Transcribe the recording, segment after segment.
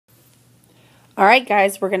All right,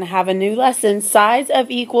 guys, we're going to have a new lesson, size of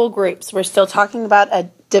equal groups. We're still talking about a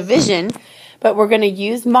division, but we're going to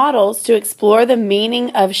use models to explore the meaning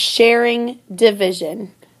of sharing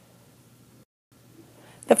division.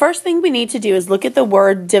 The first thing we need to do is look at the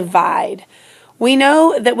word divide. We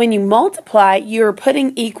know that when you multiply, you're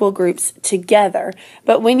putting equal groups together,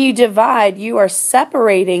 but when you divide, you are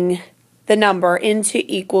separating the number into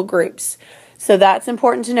equal groups. So that's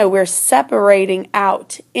important to know. We're separating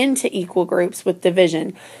out into equal groups with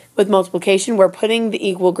division. With multiplication, we're putting the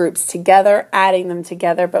equal groups together, adding them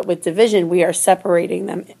together, but with division, we are separating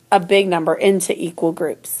them, a big number, into equal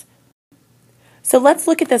groups. So let's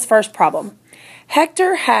look at this first problem.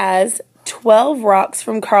 Hector has 12 rocks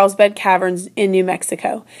from Carlsbad Caverns in New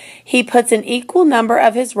Mexico. He puts an equal number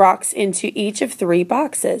of his rocks into each of 3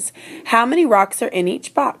 boxes. How many rocks are in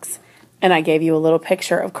each box? And I gave you a little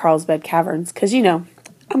picture of Carlsbad Caverns because, you know,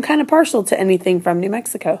 I'm kind of partial to anything from New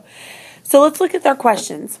Mexico. So let's look at their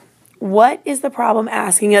questions. What is the problem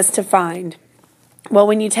asking us to find? Well,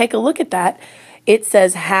 when you take a look at that, it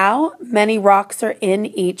says how many rocks are in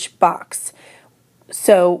each box.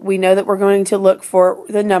 So we know that we're going to look for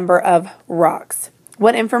the number of rocks.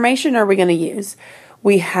 What information are we going to use?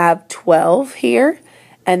 We have 12 here,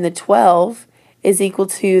 and the 12 is equal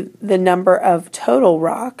to the number of total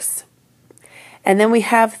rocks. And then we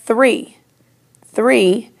have 3.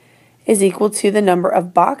 3 is equal to the number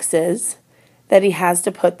of boxes that he has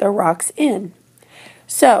to put the rocks in.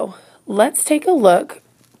 So let's take a look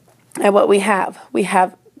at what we have. We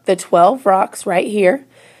have the 12 rocks right here.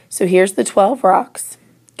 So here's the 12 rocks,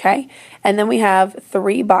 okay? And then we have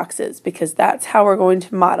 3 boxes because that's how we're going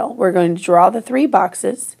to model. We're going to draw the 3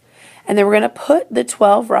 boxes, and then we're going to put the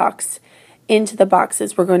 12 rocks into the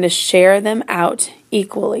boxes. We're going to share them out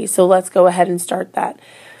equally. So let's go ahead and start that.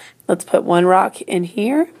 Let's put 1 rock in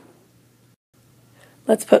here.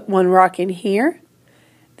 Let's put 1 rock in here.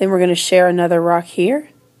 Then we're going to share another rock here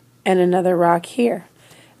and another rock here.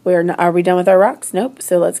 Are we done with our rocks? Nope.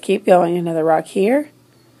 So let's keep going. Another rock here.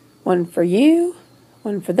 1 for you.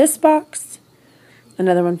 1 for this box.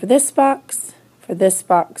 Another one for this box. For this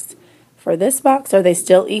box. For this box. Are they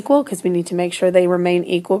still equal? Because we need to make sure they remain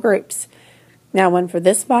equal groups. Now 1 for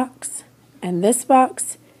this box, and this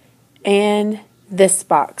box, and this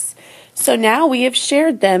box. So now we have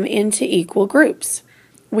shared them into equal groups.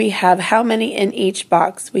 We have how many in each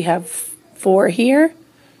box? We have 4 here,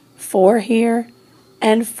 4 here,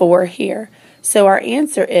 and 4 here. So our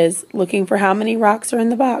answer is, looking for how many rocks are in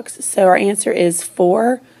the box. So our answer is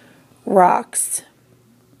 4 rocks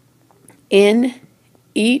in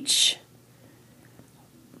each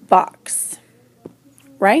box.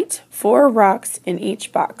 Right? 4 rocks in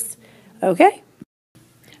each box. Okay?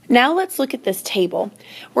 Now let's look at this table.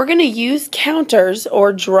 We're going to use counters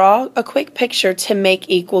or draw a quick picture to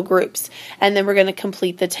make equal groups. And then we're going to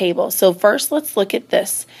complete the table. So first let's look at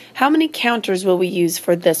this. How many counters will we use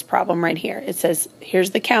for this problem right here? It says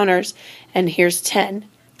here's the counters and here's 10.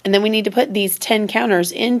 And then we need to put these 10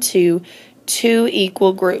 counters into 2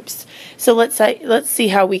 equal groups. So let's see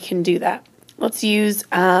how we can do that. Let's use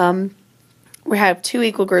we have 2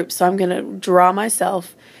 equal groups, so I'm going to draw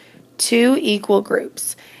myself 2 equal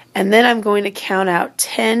groups. And then I'm going to count out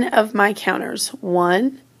 10 of my counters.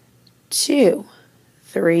 1, 2,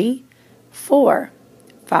 3, 4,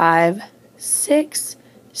 5, 6,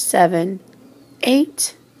 7,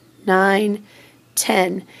 8, 9,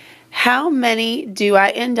 10. How many do I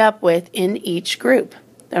end up with in each group?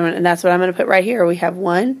 And that's what I'm going to put right here. We have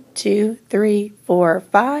 1, 2, 3, 4,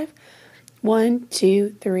 5. 1,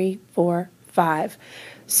 2, 3, 4, 5.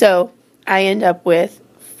 So I end up with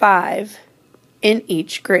 5 in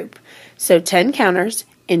each group. So 10 counters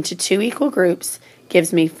into 2 equal groups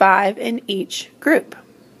gives me 5 in each group.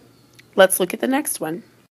 Let's look at the next one.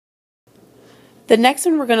 The next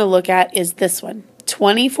one we're going to look at is this one,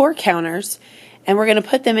 24 counters, and we're going to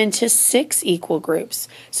put them into 6 equal groups.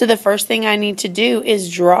 So the first thing I need to do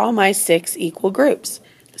is draw my 6 equal groups.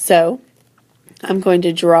 So I'm going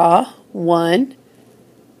to draw 1,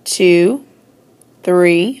 2,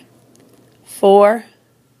 3, 4,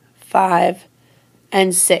 5,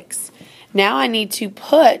 and 6. Now I need to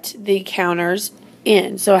put the counters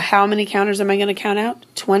in. So how many counters am I going to count out?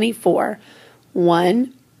 24.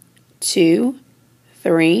 1, 2,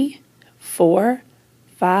 3, 4,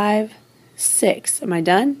 5, 6. Am I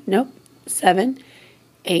done? Nope. 7,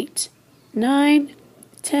 8, 9,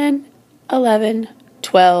 10, 11,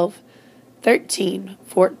 12, 13,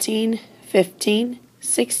 14, 15,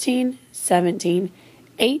 16, 17,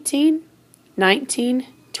 18, 19,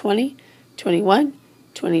 20, 21,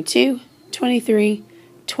 22, 23,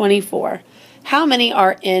 24. How many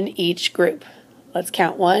are in each group? Let's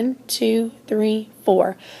count 1, 2, 3,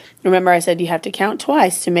 4. Remember I said you have to count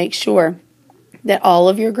twice to make sure that all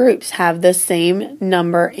of your groups have the same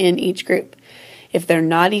number in each group. If they're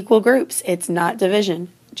not equal groups, it's not division.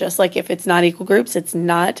 Just like if it's not equal groups, it's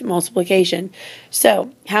not multiplication.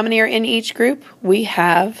 So, how many are in each group? We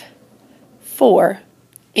have 4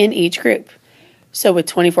 in each group. So with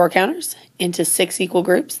 24 counters into 6 equal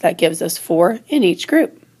groups, that gives us 4 in each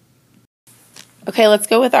group. Okay, let's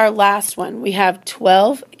go with our last one. We have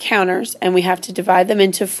 12 counters and we have to divide them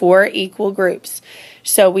into 4 equal groups.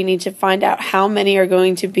 So we need to find out how many are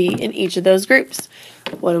going to be in each of those groups.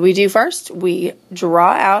 What do we do first? We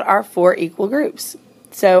draw out our 4 equal groups.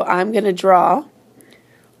 So I'm going to draw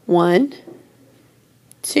 1,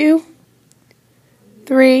 2,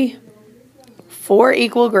 3, 4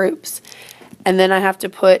 equal groups. And then I have to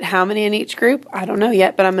put how many in each group? I don't know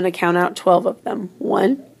yet, but I'm going to count out 12 of them.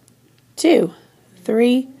 1, 2,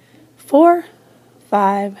 3, 4,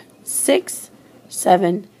 5, 6,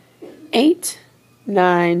 7, 8,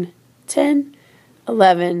 9, 10,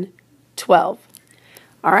 11, 12.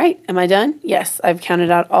 All right, am I done? Yes, I've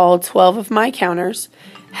counted out all 12 of my counters.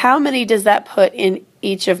 How many does that put in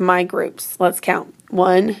each of my groups? Let's count.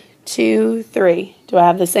 1, 2, 3. Do I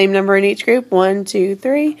have the same number in each group? 1, 2,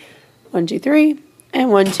 3, 1, 2, 3,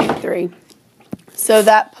 and 1, 2, 3. So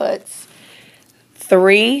that puts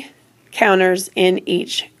 3 counters in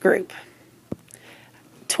each group.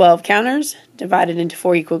 12 counters divided into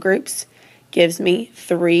 4 equal groups gives me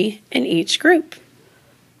 3 in each group.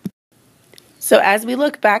 So as we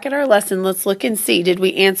look back at our lesson, let's look and see, did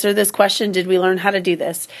we answer this question? Did we learn how to do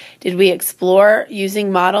this? Did we explore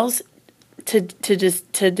using models to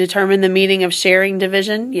determine the meaning of sharing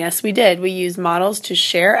division? Yes, we did. We used models to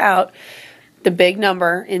share out the big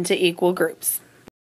number into equal groups.